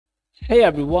Hey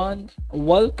everyone,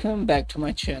 welcome back to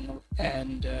my channel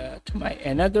and to my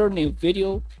another new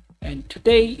video. And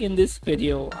today in this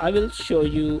video I will show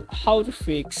you how to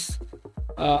fix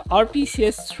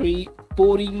Rpcs3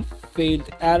 booting failed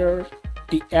error.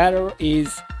 The error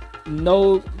is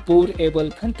no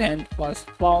bootable content was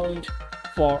found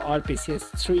for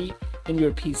Rpcs3 in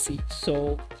your PC.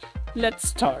 So let's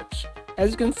start.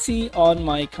 As you can see on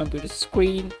my computer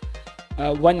screen,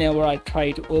 whenever I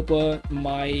try to open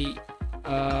my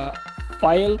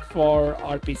file for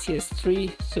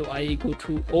Rpcs3, so I go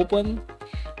to open,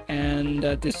 and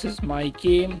this is my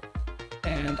game,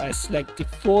 and I select the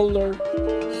folder.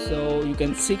 So you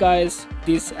can see guys,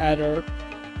 this error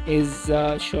is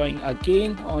showing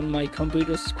again on my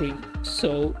computer screen.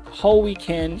 So how we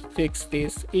can fix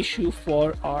this issue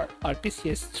for our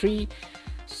Rpcs3?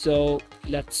 So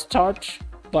let's start.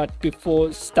 But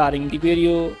before starting the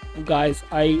video guys,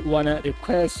 I wanna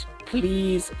request,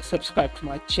 please subscribe to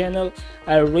my channel.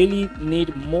 I really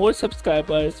need more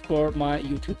subscribers for my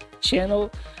YouTube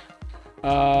channel.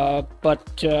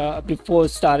 But before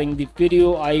starting the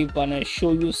video, I wanna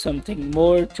show you something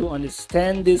more to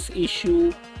understand this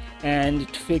issue and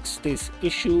to fix this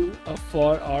issue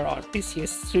for our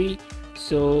Rpcs3.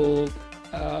 So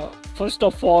first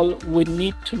of all, we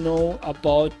need to know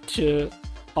about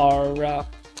our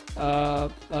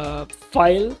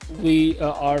file we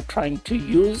are trying to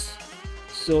use.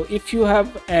 So if you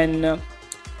have an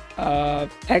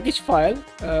package file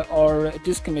or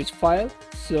disk image file,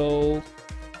 so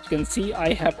you can see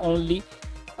I have only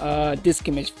disk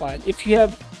image file. If you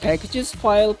have packages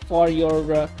file for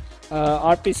your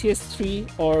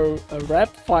Rpcs3 or a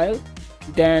rep file,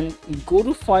 then go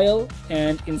to file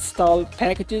and install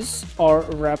packages or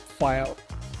rep file.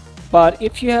 But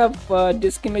if you have a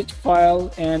disk image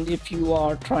file and if you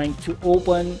are trying to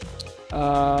open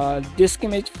disk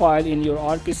image file in your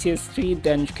Rpcs3,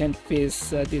 then you can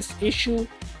face this issue.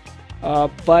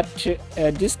 But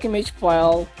a disk image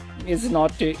file is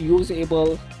not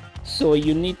usable, so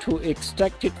you need to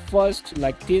extract it first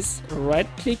like this. Right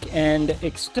click and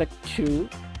extract to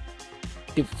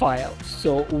the file.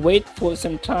 So wait for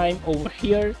some time over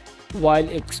here while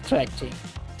extracting.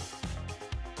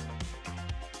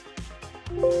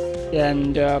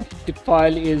 And the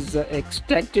file is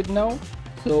extracted now.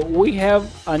 So we have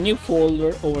a new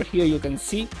folder over here, you can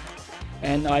see,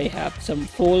 and I have some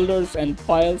folders and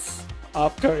files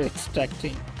after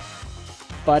extracting.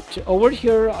 But over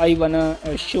here I wanna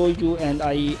show you, and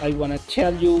I wanna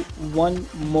tell you one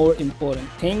more important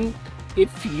thing.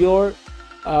 If your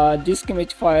disk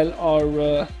image file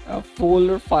or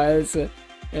folder files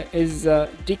is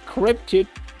decrypted,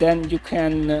 then you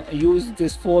can use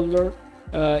this folder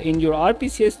in your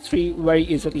Rpcs3 very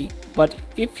easily. But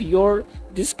if your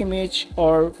disk image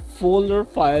or folder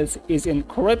files is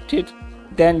encrypted,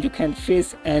 then you can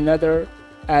face another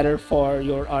error for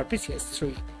your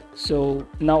Rpcs3. So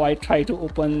now I try to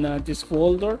open this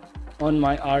folder on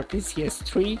my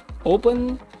Rpcs3,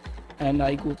 open, and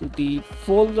I go to the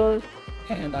folder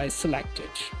and I select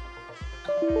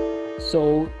it.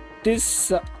 So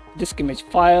this disk image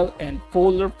file and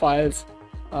folder files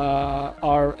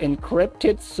are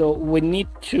encrypted, so we need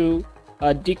to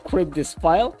decrypt this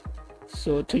file,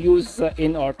 so to use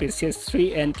in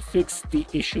Rpcs3 and to fix the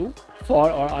issue for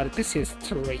our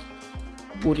Rpcs3.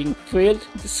 Booting failed,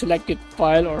 the selected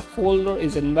file or folder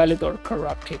is invalid or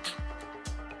corrupted.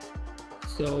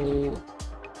 So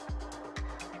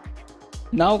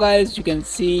now guys, you can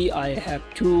see I have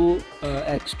two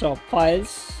extra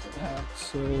files.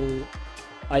 So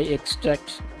I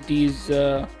extract these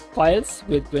files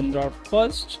with WinRAR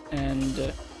first,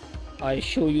 and I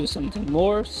show you something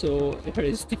more. So here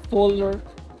is the folder,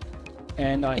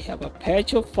 and I have a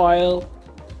patch of file,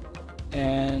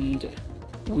 and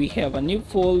we have a new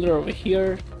folder over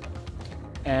here,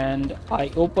 and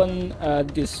I open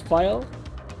this file,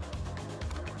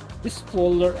 this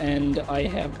folder, and I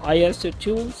have ISO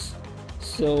tools.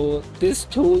 So this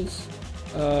tools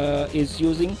is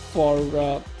using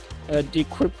for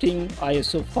decrypting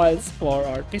ISO files for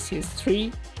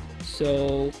Rpcs3.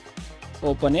 So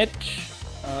open it,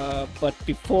 but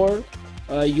before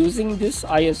using this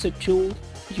ISO tool,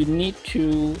 you need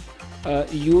to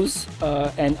use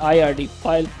an IRD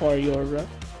file for your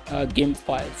game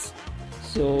files.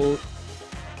 So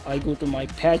I go to my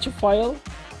patch file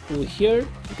over here,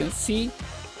 you can see.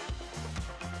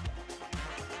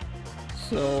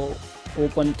 So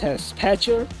open test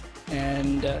patcher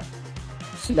and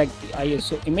select the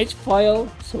ISO image file.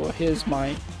 So here's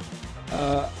my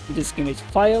disk image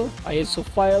file, ISO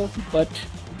file, but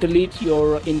delete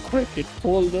your encrypted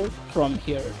folder from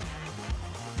here.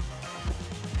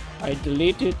 I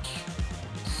delete it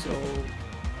So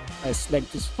I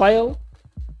select this file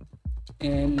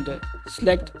and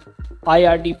select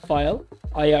IRD file,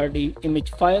 IRD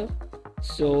image file.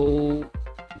 So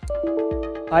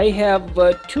I have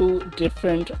two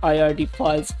different IRD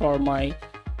files for my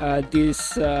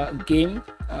this game.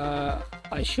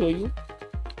 I show you.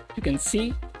 You can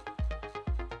see.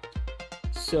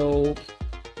 So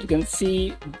you can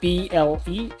see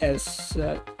BLE as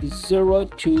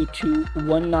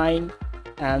 02219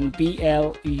 and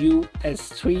BLU as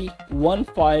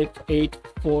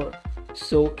 31584.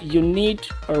 So you need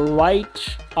a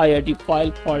right IRD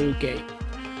file for your game.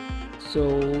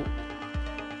 So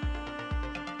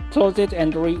close it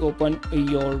and reopen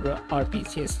your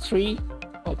Rpcs3.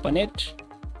 Open it,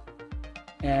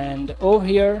 and over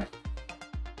here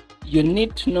you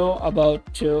need to know about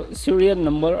serial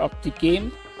number of the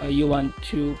game you want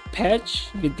to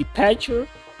patch with the patcher.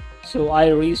 So I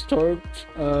restored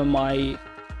my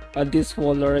this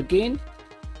folder again.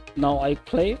 Now I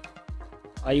play.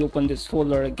 I open this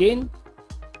folder again.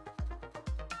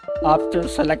 After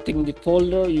selecting the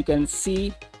folder, you can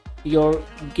see your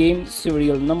game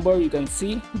serial number. You can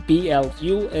see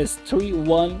BLU is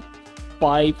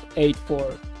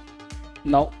 31584.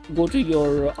 Now go to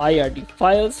your IRD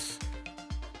files.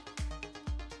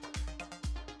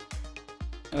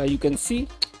 You can see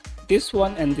this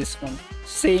one and this one,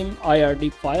 same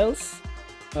IRD files,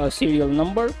 serial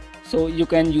number. So you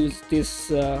can use this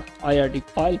IRD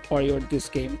file for your this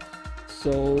game.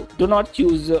 So do not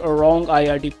use a wrong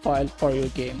IRD file for your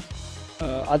game.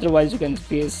 Otherwise you can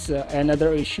face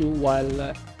another issue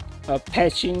while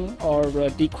patching or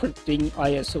decrypting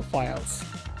ISO files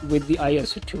with the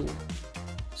ISO tool.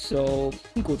 So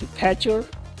go to patcher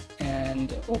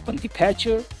and open the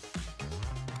patcher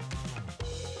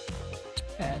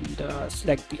and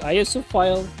select the ISO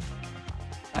file,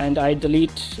 and I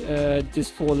delete this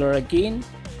folder again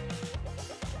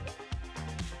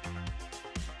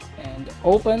and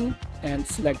open and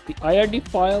select the IRD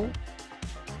file,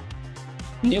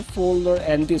 new folder,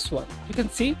 and this one. You can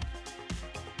see,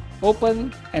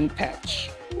 open and patch,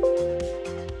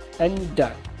 and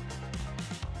done.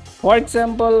 For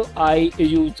example, I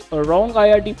used a wrong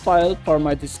IRD file for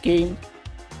my this game.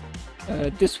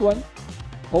 This one,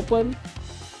 open,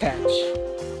 patch.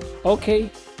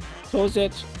 Okay, close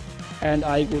it, and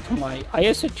I go to my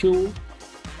ISO tool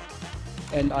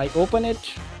and I open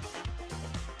it.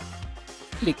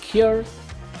 Click here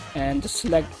and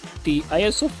select the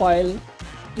ISO file,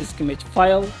 disk image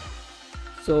file.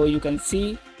 So you can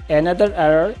see another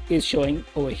error is showing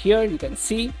over here. You can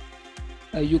see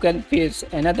you can face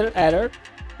another error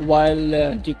while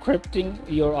decrypting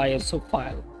your ISO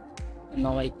file.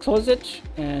 Now I close it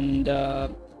and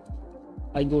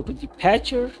I go to the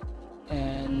patcher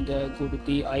and go to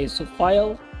the ISO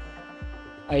file.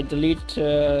 I delete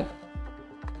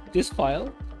this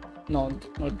file. No,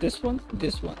 not this one,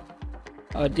 this one.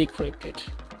 Decrypt it.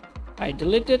 I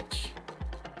delete it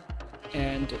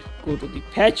and go to the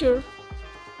patcher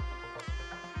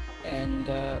and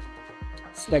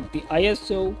select the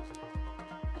ISO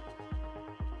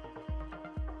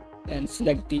and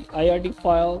select the IRD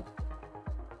file,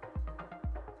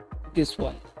 this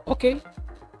one. Okay,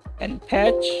 and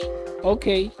patch.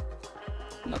 Okay,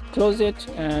 now close it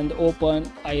and open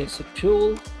ISO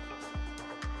tool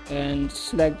and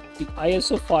select the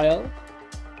ISO file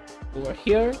over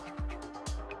here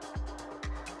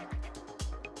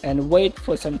and wait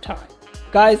for some time.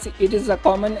 Guys, it is a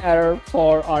common error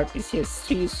for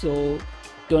Rpcs3, so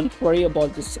don't worry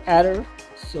about this error.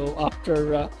 So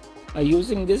after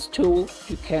using this tool,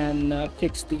 you can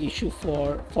fix the issue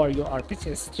for your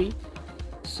Rpcs3.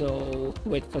 So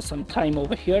wait for some time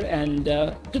over here, and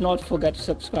do not forget to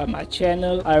subscribe my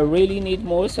channel. I really need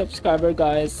more subscribers,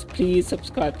 guys. Please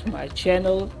subscribe to my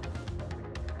channel.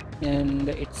 And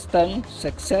it's done,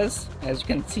 success, as you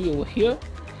can see over here.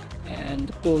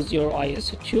 And close your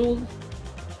ISO tool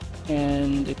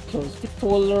and close the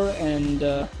folder and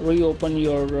reopen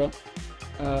your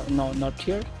no, not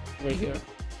here, right here.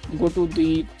 Go to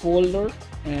the folder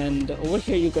and over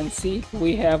here you can see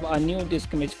we have a new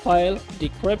disk image file.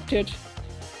 Decrypt it,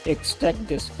 extract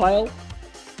this file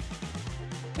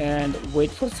and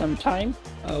wait for some time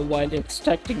while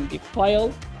extracting the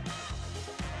file.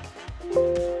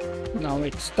 Now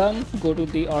it's done. Go to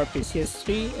the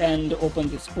Rpcs3 and open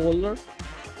this folder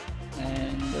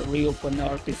and reopen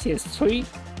Rpcs3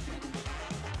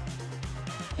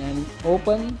 and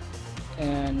open,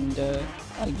 and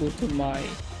I go to my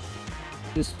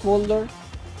this folder.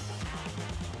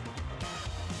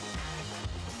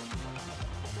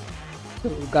 So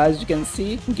guys, you can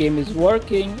see game is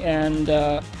working, and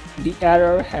the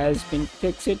error has been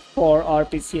fixed for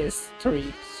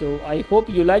Rpcs3. So I hope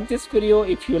you like this video.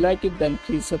 If you like it, then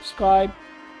please subscribe,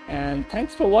 and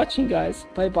thanks for watching guys.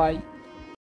 Bye bye.